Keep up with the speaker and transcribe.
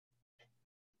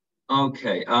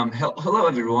Okay. Hello,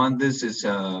 everyone. This is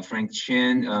Frank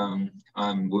Chen.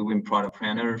 I'm Win product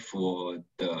planner for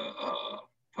the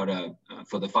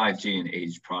for the 5G and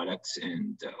Edge products,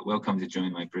 and welcome to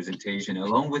join my presentation.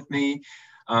 Along with me,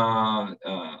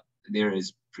 there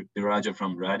is Raja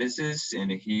from Radisys, and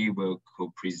he will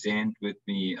co-present with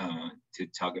me to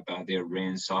talk about their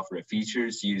RAN software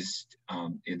features used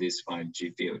in this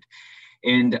 5G field.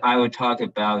 And I will talk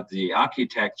about the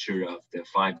architecture of the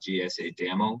 5G SA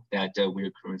demo that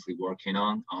we're currently working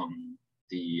on,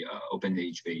 the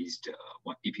openEDGE based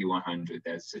EP100.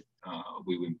 That's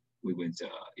we went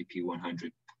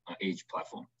EP100 Edge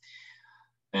platform.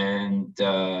 And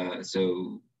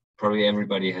so probably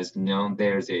everybody has known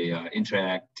there's a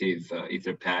interactive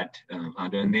Etherpad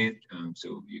underneath,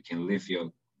 so you can leave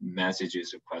your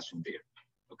messages or question there.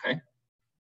 Okay.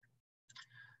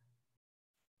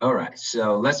 All right,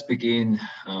 so let's begin.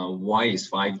 Why is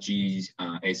 5G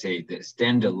SA the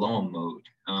standalone mode?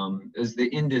 As the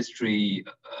industry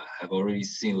have already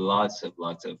seen lots of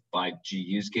 5G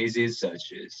use cases,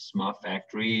 such as smart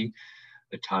factory,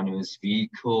 autonomous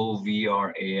vehicle,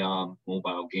 VR, AR,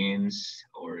 mobile games,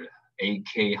 or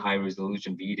 8K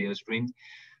high-resolution video stream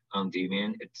on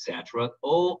demand, etc.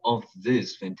 All of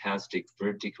this fantastic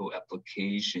vertical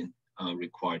application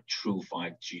require true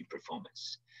 5G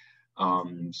performance.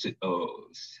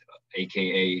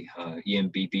 AKA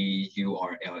EMBB,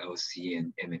 URLLC,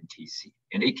 and MMTC.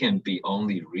 And it can be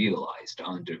only realized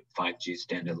under 5G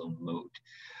standalone mode,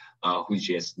 which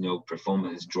has no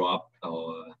performance drop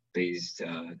based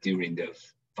during the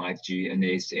 5G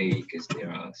NSA because there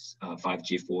are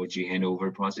 5G, 4G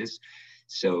handover process.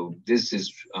 So this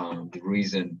is the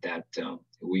reason that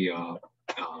we are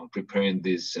preparing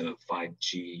this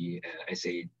 5G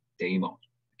SA demo.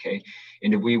 Okay,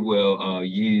 and we will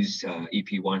use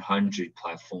EP100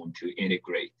 platform to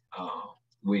integrate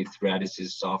with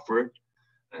Radisys software,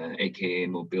 aka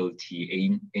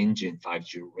Mobility Engine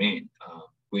 5G RAN,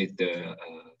 with the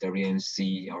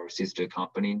WMC, our sister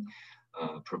company,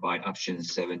 provide option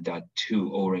 7.2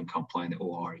 ORAN compliant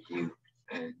ORU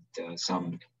and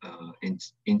some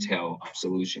Intel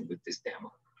solution with this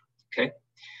demo. Okay.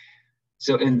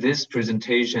 So in this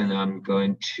presentation,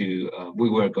 we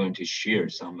were going to share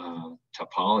some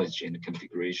topology and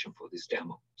configuration for this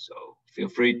demo. So feel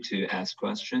free to ask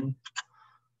questions.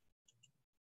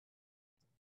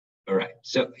 All right,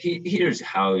 so here's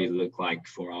how it looked like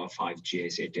for our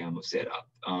 5G SA demo setup.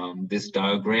 This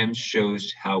diagram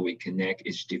shows how we connect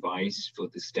each device for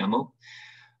this demo.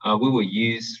 We will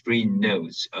use 3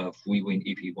 nodes of WeWin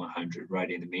EP100 right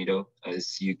in the middle.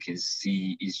 As you can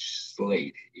see,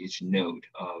 each node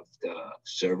of the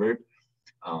server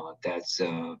that's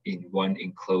in one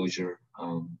enclosure,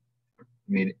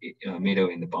 middle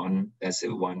in the bottom, that's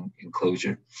one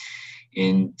enclosure.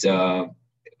 And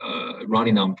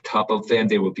running on top of them,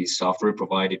 there will be software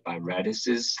provided by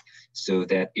Radisys so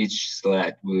that each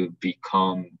sled will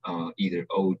become either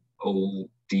openDU,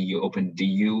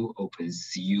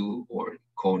 openCU, or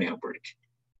core network.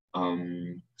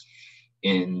 And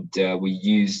we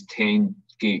use 10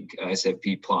 gig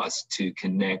SFP plus to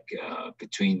connect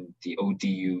between the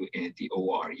ODU and the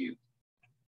ORU.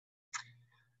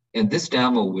 And this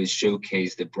demo will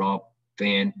showcase the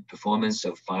broadband performance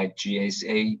of 5G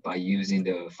SA by using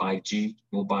the 5G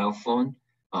mobile phone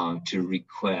to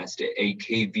request an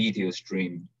 8K video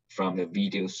stream from the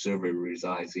video server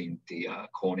resides in the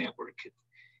core network.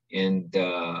 And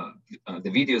the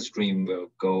video stream will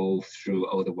go through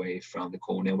all the way from the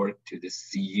core network to the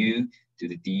CU, to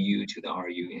the DU, to the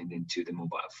RU, and then to the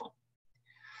mobile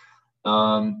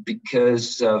phone.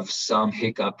 Because of some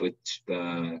hiccup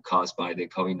caused by the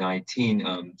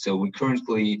COVID-19, so we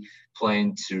currently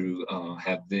plan to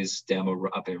have this demo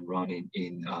up and running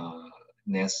in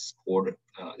next quarter,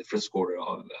 the first quarter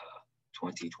of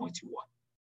 2021.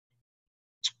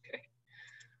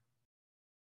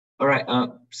 All right.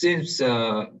 Since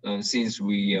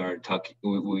we are talking,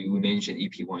 we mentioned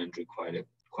EP100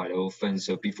 quite often.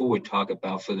 So before we talk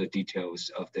about further details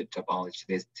of the topology,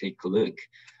 let's take a look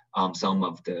some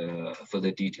of the further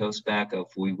details back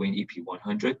of WeWin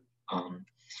EP100.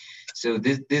 So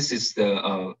this is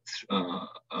the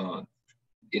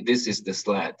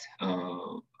sled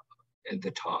at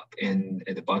the top, and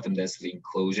at the bottom that's the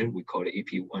enclosure. We call it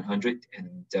EP100,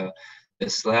 and the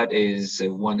sled is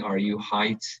 1 RU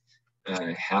height.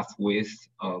 Half width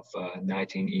of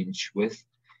 19-inch width,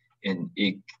 and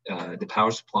the power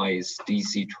supply is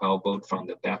DC 12 volt from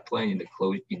the backplane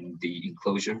in the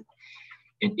enclosure.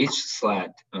 And each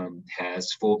sled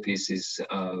has 4 pieces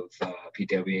of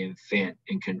PWM fan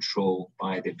and control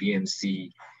by the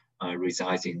BMC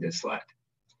resides in the sled.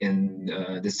 And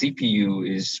the CPU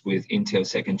is with Intel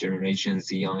second generation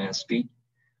Xeon SP.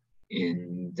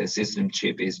 And the system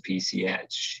chip is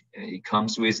PCEdge. It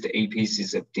comes with the 8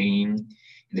 pieces of DIMM, and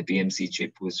the BMC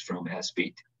chip was from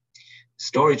SBit.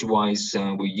 Storage-wise,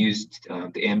 we used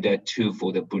the M.2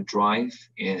 for the boot drive,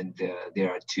 and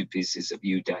there are 2 pieces of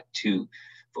U.2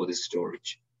 for the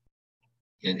storage.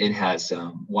 And it has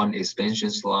 1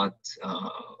 expansion slot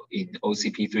in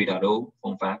OCP 3.0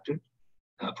 form factor,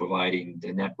 providing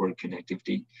the network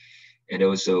connectivity, and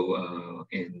also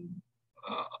in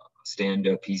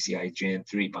standard PCI Gen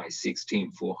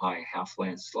 3x16 for high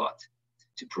half-length slot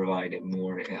to provide a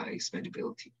more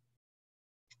expandability.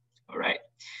 All right.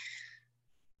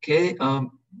 Okay,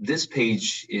 this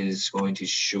page is going to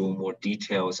show more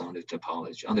details on the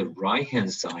topology. On the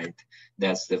right-hand side,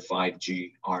 that's the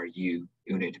 5G RU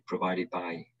unit provided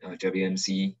by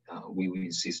WMC,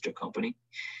 WeWin sister company.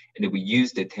 And we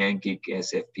use the 10 gig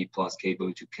SFP plus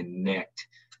cable to connect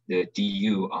the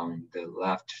DU on the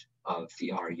left of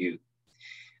the RU.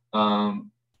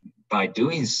 By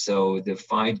doing so, the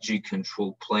 5G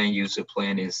control plane, user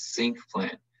plane, and sync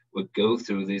plane would go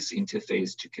through this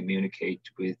interface to communicate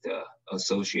with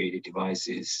associated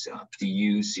devices,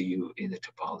 DU, CU in the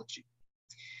topology.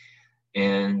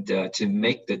 And to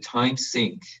make the time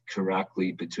sync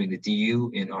correctly between the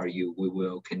DU and RU, we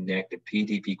will connect the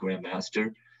PTP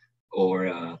grandmaster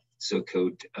or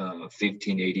so-called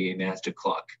 1588 master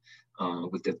clock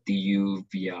with the DU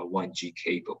via 1G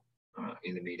cable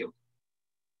in the middle.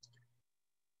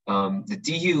 The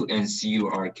DU and CU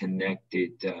are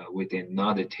connected with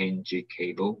another 10G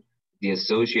cable. The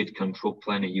associated control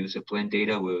plane and user plane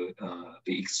data will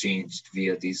be exchanged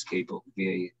via this cable,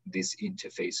 via this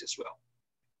interface as well.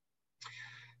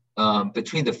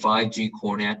 Between the 5G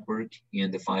core network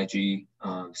and the 5G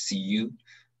CU,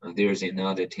 there's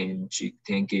another 10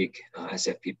 gig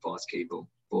SFP plus cable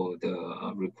for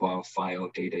the required file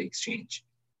data exchange.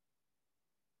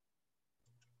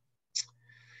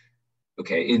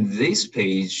 Okay, in this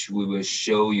page, we will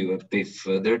show you a bit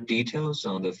further details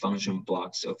on the function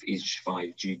blocks of each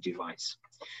 5G device.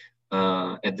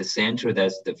 At the center,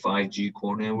 that's the 5G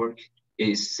core network.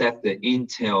 It set the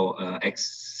Intel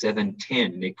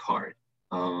X710 NIC card.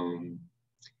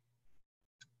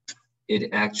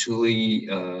 It actually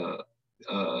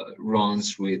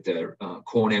runs with the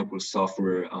core network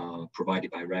software provided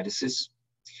by Radisys.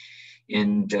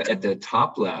 And at the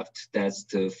top left, that's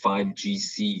the 5G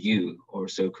CU, or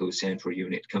so-called central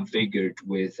unit, configured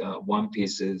with 1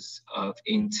 pieces of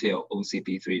Intel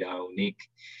OCP 3.0 NIC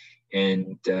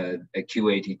and a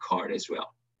Q80 card as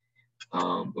well.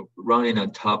 Running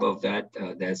on top of that,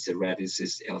 that's the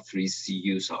Radisys L3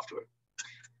 CU software.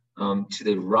 To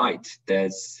the right,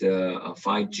 that's the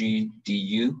 5G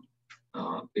DU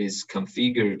is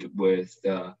configured with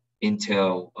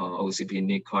Intel OCP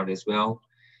NIC card as well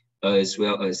as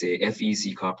a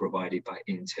FEC card provided by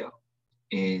Intel.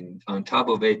 And on top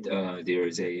of it, there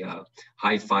is a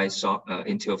Hi-Fi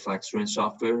Intel FlexRun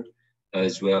software,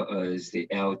 as well as the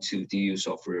L2 DU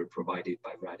software provided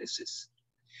by Radisys.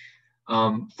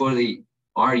 For the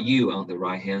RU on the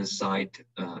right-hand side,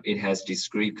 it has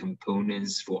discrete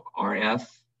components for RF,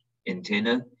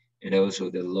 antenna, and also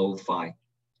the Lo-Fi,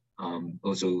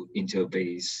 also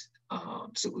Intel-based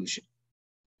solution.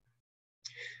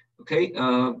 Okay,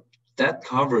 that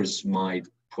covers my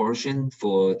portion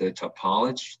for the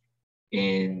topology.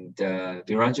 And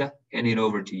Viraja, hand it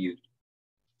over to you.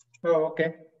 Oh,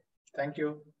 okay. Thank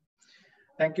you.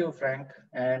 Thank you, Frank.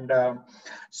 And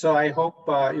so I hope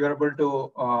you're able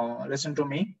to listen to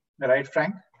me, right,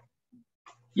 Frank?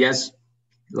 Yes,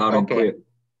 loud and clear.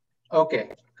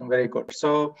 Okay, very good.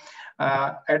 So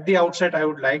at the outset, I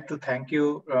would like to thank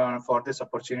you for this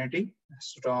opportunity.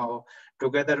 So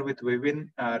together with WeWin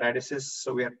Radisys,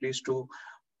 so we are pleased to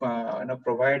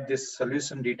provide this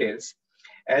solution details.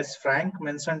 As Frank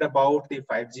mentioned about the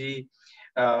 5G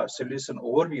solution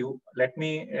overview, let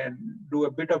me do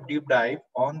a bit of deep dive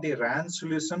on the RAN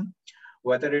solution,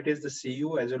 whether it is the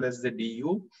CU as well as the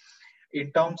DU,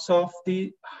 in terms of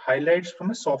the highlights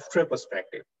from a software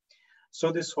perspective.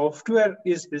 So the software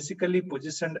is basically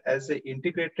positioned as an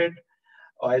integrated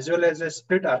as well as a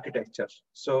split architecture.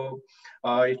 So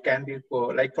it can be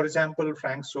like, for example,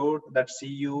 Frank showed that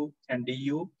CU and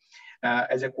DU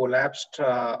as a collapsed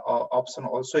option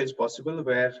also is possible,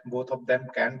 where both of them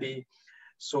can be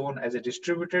shown as a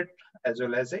distributed as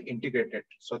well as a integrated.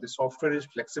 So the software is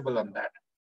flexible on that.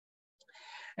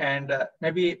 And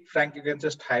maybe Frank, you can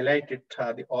just highlight it,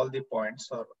 all the points,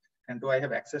 or and do I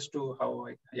have access to how?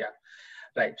 Yeah.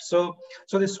 Right. So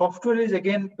the software is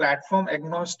again platform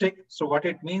agnostic. So what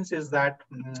it means is that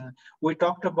we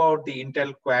talked about the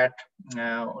Intel Quad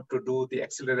to do the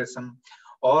acceleration,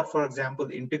 or for example,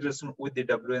 integration with the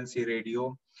WNC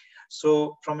radio.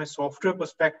 So from a software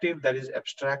perspective, there is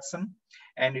abstraction,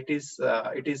 and it is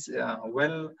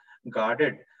well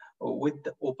guarded with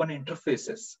the open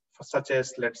interfaces, such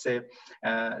as, let's say,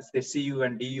 the CU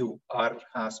and DU are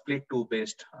split 2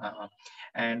 based,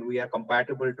 and we are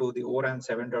compatible to the ORAN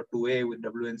 7.2a with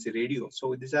WNC radio.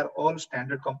 So these are all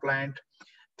standard compliant,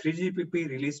 3GPP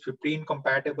release 15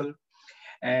 compatible,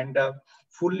 and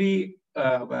fully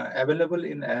available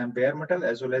in bare metal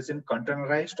as well as in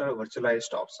containerized or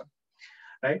virtualized option,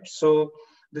 right? So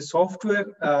the software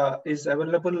is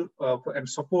available and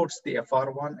supports the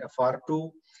FR1,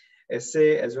 FR2, SA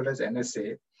as well as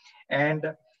NSA. And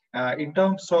in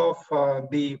terms of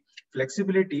the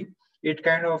flexibility, it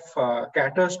kind of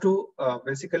caters to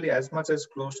basically as much as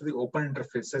close to the open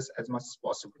interfaces as much as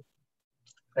possible.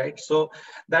 Right, so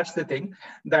that's the thing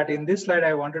that in this slide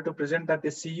I wanted to present, that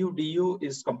the CU-DU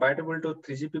is compatible to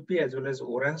 3GPP as well as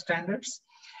ORAN standards,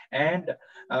 and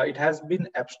it has been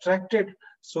abstracted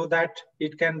so that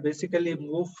it can basically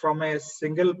move from a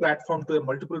single platform to a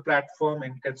multiple platform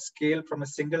and can scale from a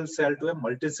single cell to a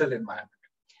multi-cell environment.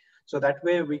 So that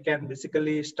way we can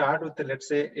basically start with, let's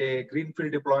say, a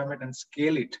greenfield deployment and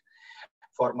scale it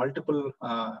for multiple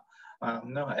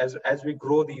as we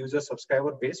grow the user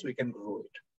subscriber base, we can grow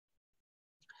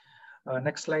it.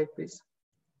 Next slide, please.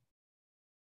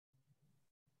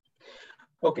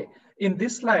 Okay, in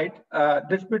this slide,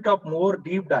 little bit of more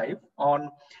deep dive on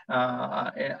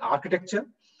architecture.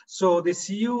 So the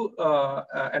CU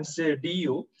and say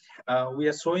DU, we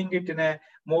are showing it in a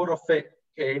more of a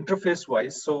interface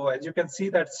wise. So as you can see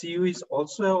that CU is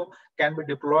also can be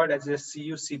deployed as a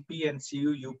CU-CP and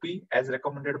CU-UP as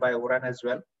recommended by ORAN as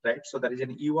well, right? So there is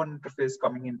an E1 interface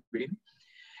coming in between.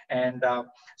 And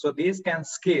so these can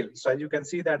scale. So as you can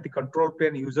see that the control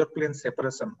plane, user plane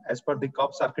separation as per the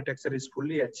COPS architecture is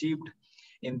fully achieved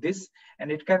in this,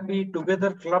 and it can be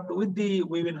together clubbed with the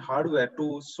Wavin hardware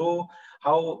to show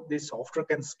how the software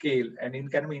can scale, and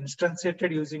it can be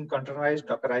instantiated using containerized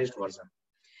Dockerized version.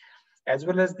 As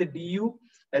well as the DU,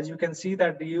 as you can see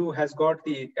that DU has got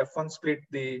the F1 split,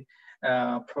 the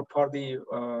for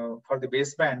the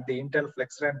baseband, the Intel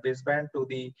FlexRAM baseband to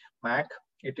the Mac.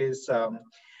 It is the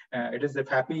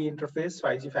FAPI interface,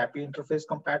 5G FAPI interface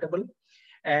compatible,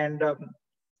 and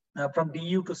from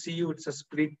DU to CU, it's a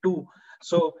split 2.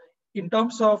 So in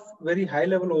terms of very high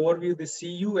level overview, the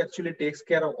CU actually takes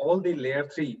care of all the layer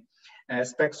 3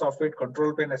 aspects of it,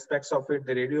 control plane aspects of it,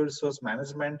 the radio resource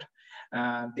management,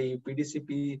 the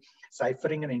PDCP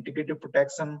ciphering and integrated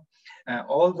protection,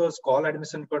 all those call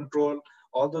admission control,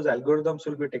 all those algorithms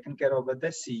will be taken care of by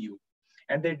the CU.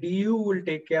 And the DU will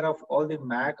take care of all the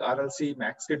MAC, RLC,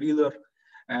 MAC scheduler,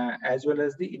 as well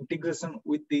as the integration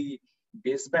with the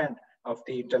baseband of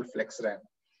the Intel FlexRAM.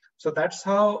 So that's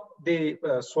how the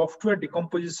software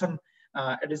decomposition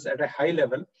it is at a high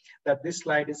level, that this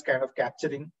slide is kind of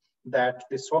capturing that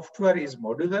the software is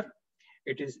modular,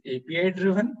 it is API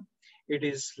driven, it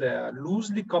is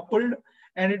loosely coupled,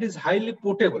 and it is highly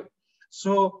portable.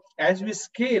 So as we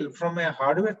scale from a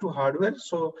hardware to hardware,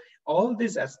 so all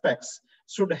these aspects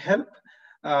should help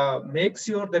make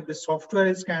sure that the software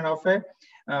is kind of a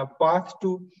path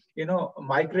to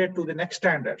migrate to the next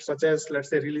standard, such as,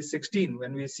 let's say, release 16,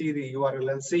 when we see the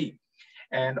URLLC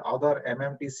and other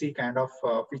MMTC kind of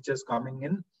features coming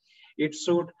in. It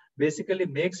should basically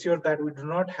make sure that we do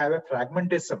not have a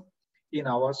fragmentation in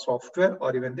our software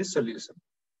or even the solution,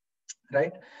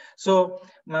 right? So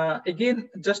again,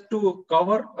 just to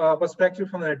cover perspective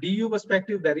from the DU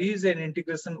perspective, there is an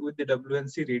integration with the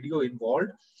WNC radio involved,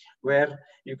 where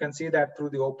you can see that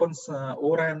through the open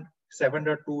ORAN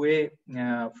 7.2a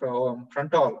from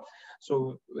fronthaul.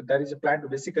 So there is a plan to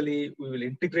basically, we will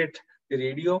integrate the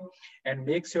radio and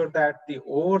make sure that the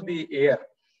over the air,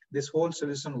 this whole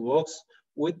solution works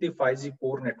with the 5G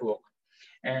core network,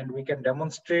 and we can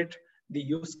demonstrate the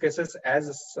use cases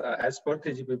as per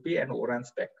 3GPP and ORAN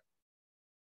spec.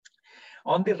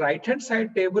 On the right hand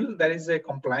side table, there is a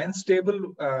compliance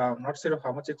table. Not sure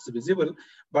how much it's visible,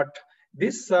 but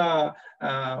this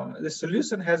the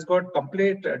solution has got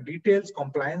complete details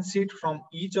compliance sheet from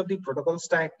each of the protocol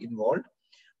stack involved,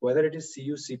 whether it is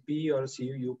CU-CP or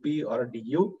CU-UP or a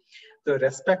DU. The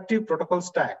respective protocol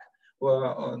stack,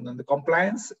 the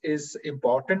compliance is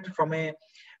important from a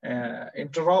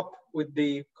interop with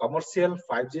the commercial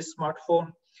 5G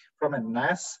smartphone, from a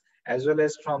NAS, as well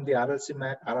as from the RLC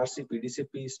MAC, RRC,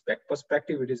 PDCP spec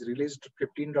perspective. It is released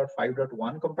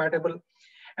 15.5.1 compatible.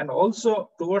 And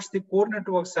also towards the core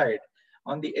network side,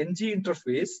 on the NG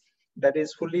interface that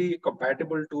is fully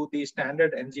compatible to the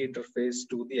standard NG interface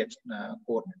to the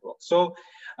core network. So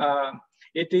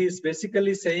it is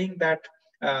basically saying that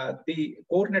the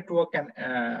core network can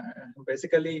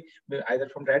basically either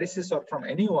from Radisys or from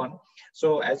anyone.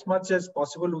 So as much as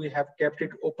possible, we have kept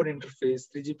it open interface,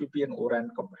 3GPP and ORAN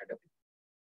compatible.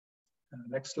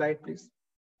 Next slide, please.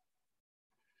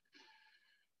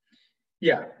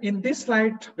 Yeah, in this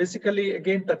slide, basically,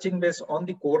 again, touching base on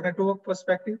the core network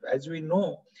perspective, as we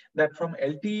know that from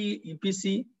LTE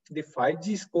EPC, the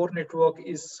 5G core network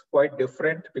is quite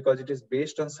different because it is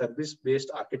based on service-based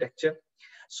architecture.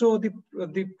 So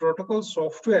the protocol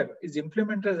software is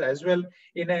implemented as well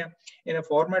in a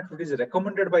format which is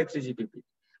recommended by 3GPP.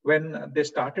 When they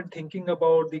started thinking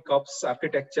about the CUPS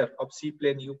architecture of C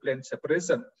plane, U plane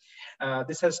separation,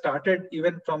 this has started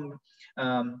even from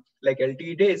like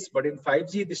LTE days, but in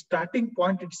 5G, the starting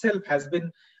point itself has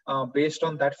been based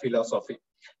on that philosophy.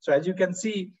 So as you can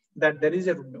see that there is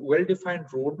a well-defined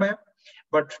roadmap,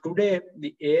 but today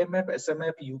the AMF,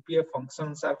 SMF, UPF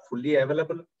functions are fully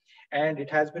available, and it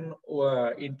has been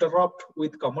interrupt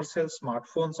with commercial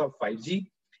smartphones of 5G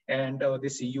and the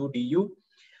CU-DU.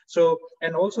 So,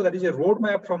 and also there is a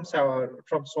roadmap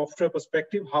from software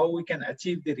perspective, how we can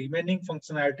achieve the remaining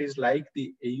functionalities like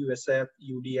the AUSF,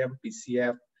 UDM,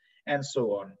 PCF, and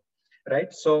so on,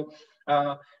 right? So,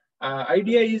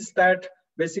 idea is that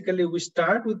basically we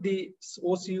start with the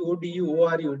OC, ODU,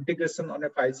 ORU integration on a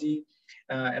 5G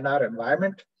NR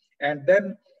environment, and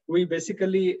then we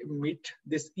basically meet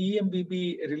this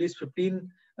EMBB release 15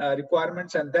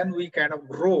 requirements, and then we kind of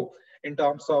grow in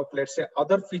terms of, let's say,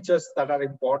 other features that are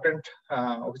important,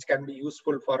 which can be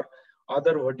useful for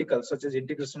other verticals, such as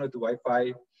integration with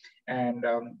Wi-Fi and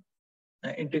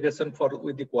integration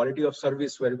with the quality of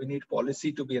service, where we need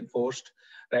policy to be enforced,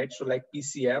 right? So like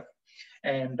PCF.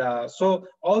 And so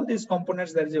all these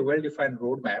components, there is a well-defined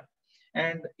roadmap.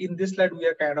 And in this slide, we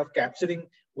are kind of capturing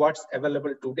what's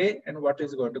available today and what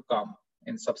is going to come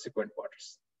in subsequent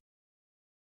quarters.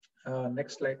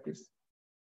 Next slide, please.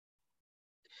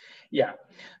 Yeah,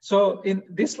 so in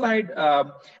this slide,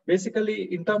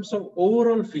 basically in terms of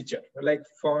overall feature, like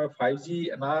for 5G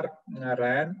NR,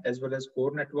 RAN, as well as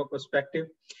core network perspective,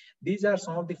 these are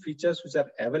some of the features which are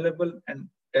available and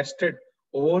tested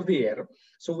over the air.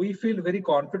 So we feel very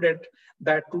confident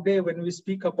that today when we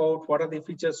speak about what are the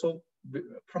features, so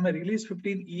from a release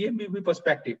 15 EMBB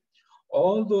perspective,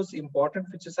 all those important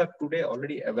features are today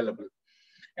already available.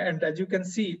 And as you can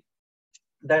see,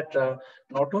 that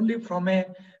not only from a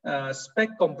spec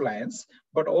compliance,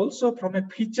 but also from a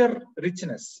feature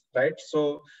richness, right?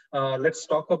 So let's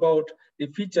talk about the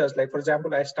features. Like, for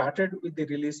example, I started with the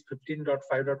release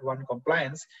 15.5.1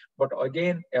 compliance, but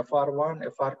again,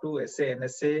 FR1, FR2, SA,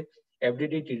 NSA,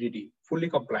 FDD, TDD, fully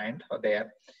compliant are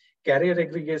there. Carrier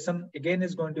aggregation, again,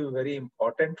 is going to be very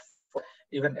important for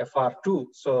even FR2.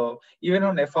 So even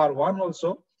on FR1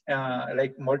 also,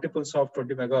 like multiples of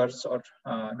 20 megahertz or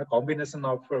a combination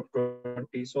of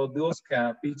 20. So those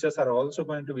features are also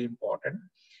going to be important.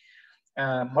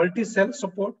 Multi-cell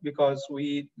support, because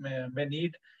we may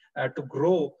need to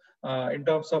grow in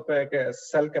terms of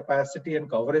cell capacity and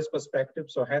coverage perspective.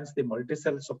 So hence the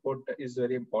multi-cell support is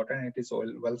very important. It is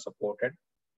well supported.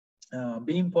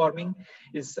 Beamforming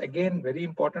is again very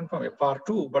important from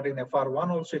FR2, but in FR1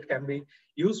 also it can be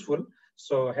useful.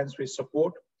 So hence we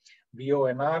support.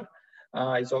 VONR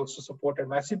is also supported.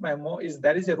 Massive MIMO is,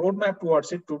 there is a roadmap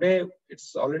towards it. Today,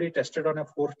 it's already tested on a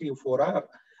 4T4R,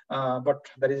 but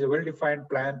there is a well-defined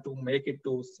plan to make it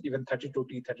to even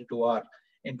 32T, 32R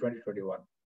in 2021.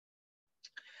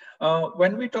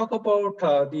 When we talk about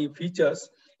the features,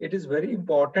 it is very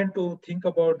important to think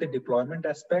about the deployment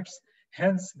aspects.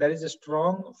 Hence, there is a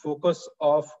strong focus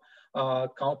of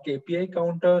KPI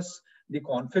counters, the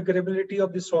configurability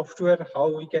of the software,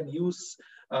 how we can use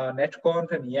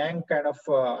netconf and YANG kind of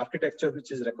architecture,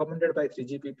 which is recommended by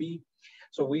 3GPP.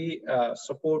 So we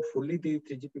support fully the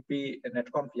 3GPP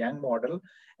netconf YANG model,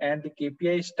 and the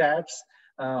KPI stats,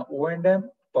 O&M,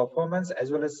 performance,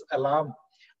 as well as alarm,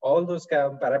 all those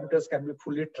parameters can be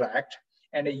fully tracked,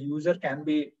 and a user can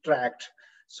be tracked.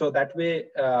 So that way,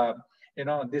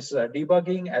 this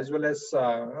debugging as well as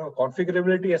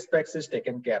configurability aspects is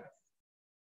taken care of.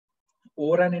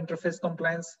 ORAN interface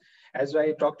compliance, as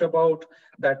I talked about,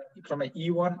 that from a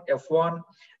E1, F1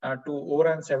 to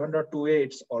ORAN 7.28,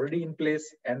 it's already in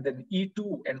place, and then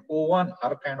E2 and O1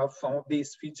 are kind of some of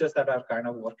these features that are kind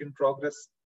of work in progress.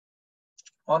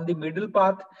 On the middle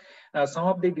path, some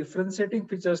of the differentiating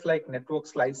features like network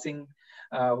slicing,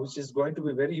 which is going to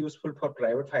be very useful for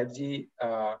private 5G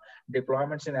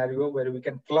deployment scenario, where we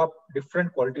can club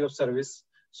different quality of service.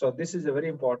 So this is a very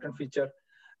important feature.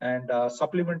 and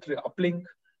supplementary uplink,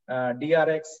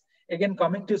 DRX. Again,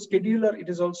 coming to scheduler, it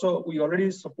is also, we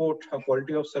already support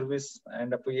quality of service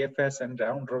and PFS and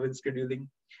round robin scheduling,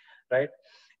 right?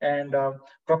 And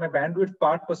from a bandwidth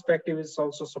part perspective, it's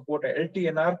also support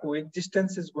LTNR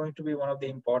coexistence is going to be one of the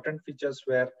important features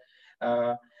where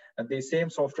the same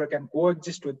software can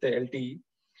coexist with the LTE.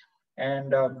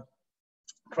 And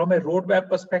from a roadmap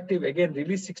perspective, again,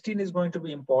 release 16 is going to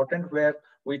be important, where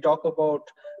we talk about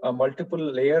multiple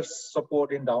layers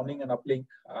support in downing and uplink,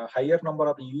 higher number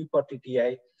of UE per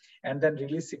TTI, and then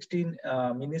release 16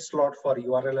 mini slot for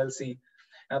URLLC.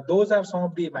 Those are some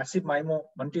of the massive MIMO,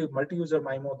 multi-user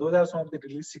MIMO. Those are some of the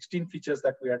release 16 features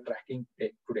that we are tracking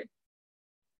today.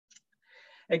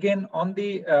 Again, on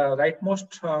the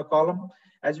rightmost column,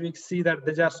 as we see that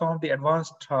these are some of the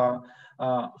advanced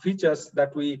features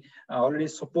that we already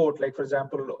support, like for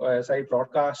example, SI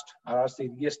broadcast,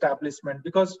 RRC reestablishment,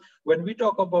 because when we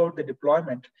talk about the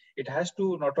deployment, it has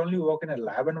to not only work in a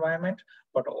lab environment,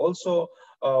 but also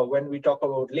when we talk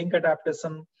about link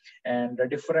adaptation and the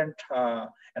different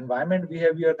environment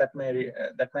behavior that may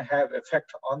have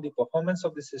effect on the performance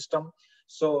of the system.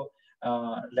 So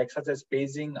like such as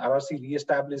paging, RRC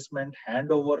reestablishment,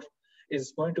 handover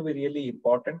is going to be really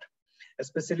important.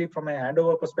 Especially from a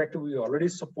handover perspective, we already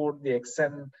support the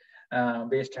XN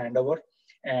based handover.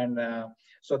 And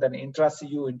so then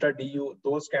intra-CU, inter-DU,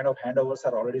 those kind of handovers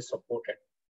are already supported.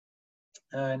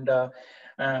 And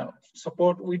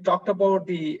support, we talked about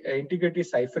the integrity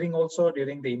ciphering also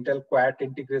during the Intel Quad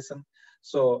integration.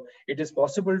 So it is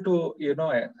possible to,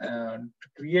 to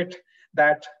create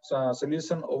that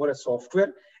solution over a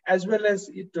software, as well as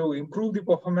to improve the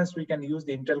performance, we can use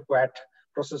the Intel Quad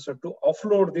processor to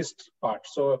offload this part.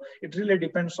 So it really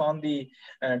depends on the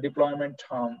deployment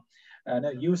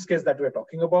use case that we're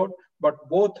talking about, but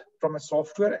both from a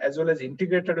software as well as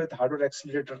integrated with hardware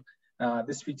accelerator,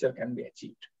 this feature can be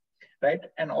achieved, right?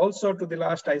 And also to the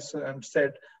last, I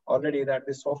said already that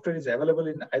the software is available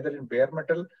in either in bare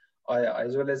metal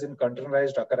as well as in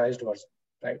containerized, Dockerized version,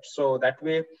 right? So that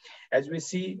way, as we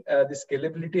see the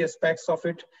scalability aspects of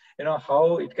it,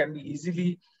 how it can be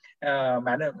easily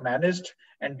managed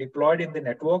and deployed in the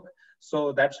network.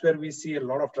 So that's where we see a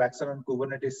lot of traction on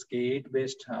Kubernetes K8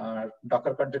 based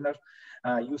Docker container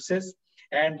uses,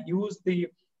 and use the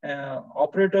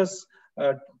operators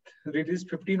release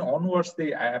 15 onwards,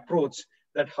 the approach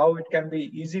that how it can be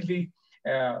easily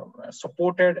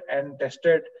supported and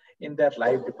tested in their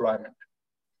live deployment.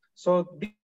 So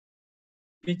the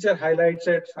feature highlights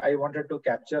that I wanted to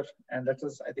capture, and that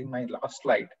is, I think, my last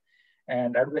slide.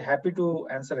 And I'd be happy to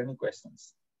answer any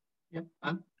questions. Yep.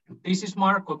 This is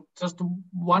Marco. Just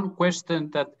one question,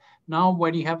 that now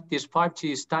when you have this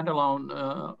 5G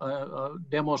standalone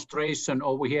demonstration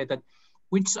over here, that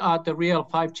which are the real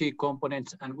 5G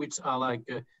components and which are like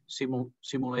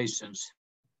simulations?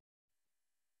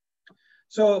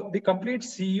 So the complete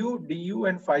CU, DU,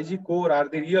 and 5G core are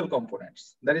the real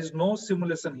components. There is no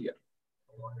simulation here,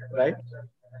 right?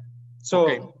 So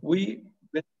okay.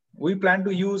 We plan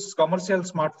to use commercial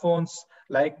smartphones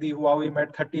like the Huawei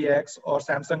Mate 30X or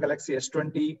Samsung Galaxy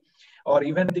S20, or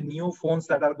even the new phones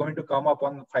that are going to come up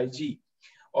on 5G.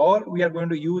 Or we are going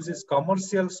to use this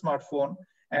commercial smartphone,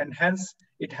 and hence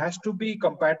it has to be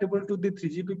compatible to the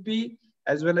 3GPP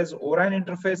as well as ORAN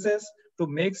interfaces to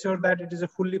make sure that it is a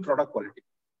fully product quality.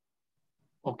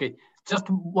 Okay, just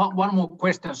one more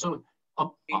question. So,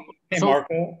 hey,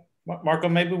 Marco,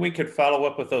 maybe we could follow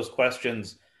up with those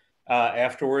questions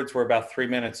afterwards. We're about 3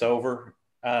 minutes over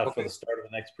for the start of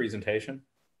the next presentation.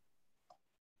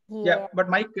 Yeah, but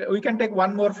Mike, we can take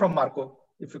one more from Marco,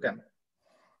 if you can.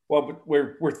 Well, but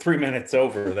we're 3 minutes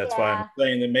over. That's why I'm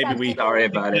saying that maybe we sorry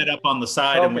about it up on the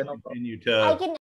side, and we continue to.